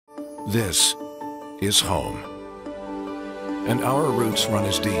This is home. And our roots run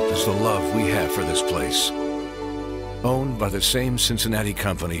as deep as the love we have for this place. Owned by the same Cincinnati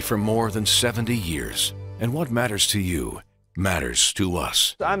company for more than 70 years. And what matters to you matters to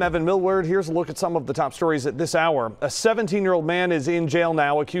us. I'm Evan Millward. Here's a look at some of the top stories at this hour. A 17-year-old man is in jail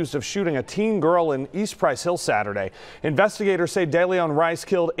now accused of shooting a teen girl in East Price Hill Saturday. Investigators say DeLeon Rice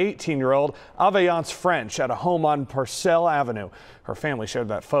killed 18-year-old Aveance French at a home on Purcell Avenue. Her family shared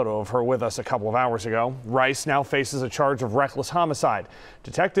that photo of her with us a couple of hours ago. Rice now faces a charge of reckless homicide.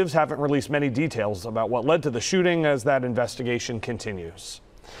 Detectives haven't released many details about what led to the shooting as that investigation continues.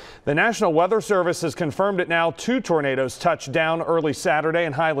 The National Weather Service has confirmed it now. 2 tornadoes touched down early Saturday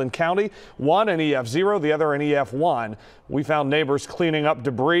in Highland County, one an EF0, the other an EF1. We found neighbors cleaning up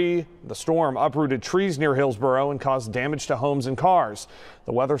debris. The storm uprooted trees near Hillsborough and caused damage to homes and cars.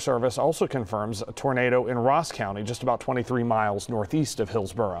 The Weather Service also confirms a tornado in Ross County, just about 23 miles northeast of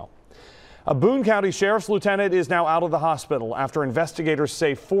Hillsborough. A Boone County Sheriff's lieutenant is now out of the hospital after investigators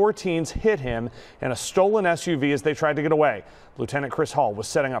say 4 teens hit him in a stolen SUV as they tried to get away. Lieutenant Chris Hall was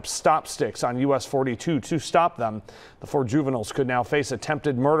setting up stop sticks on US 42 to stop them. The 4 juveniles could now face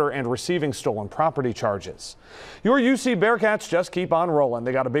attempted murder and receiving stolen property charges. Your UC Bearcats just keep on rolling.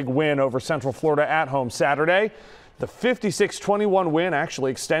 They got a big win over Central Florida at home Saturday. The 56-21 win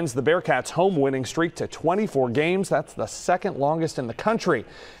actually extends the Bearcats' home winning streak to 24 games. That's the second longest in the country.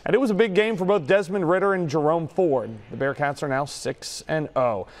 And it was a big game for both Desmond Ritter and Jerome Ford. The Bearcats are now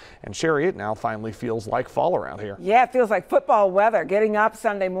 6-0. And Sherry, it now finally feels like fall around here. Yeah, it feels like football weather. Getting up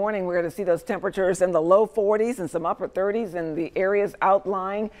Sunday morning, we're going to see those temperatures in the low 40s and some upper 30s in the areas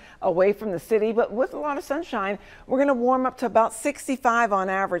outlying away from the city. But with a lot of sunshine, we're going to warm up to about 65 on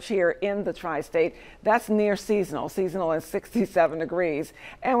average here in the tri-state. That's near seasonal. Seasonal is 67 degrees.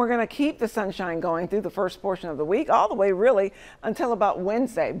 And we're going to keep the sunshine going through the first portion of the week, all the way really until about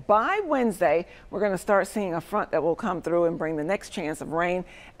Wednesday. By Wednesday, we're going to start seeing a front that will come through and bring the next chance of rain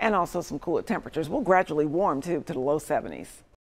and also some cooler temperatures. We'll gradually warm to the low 70s.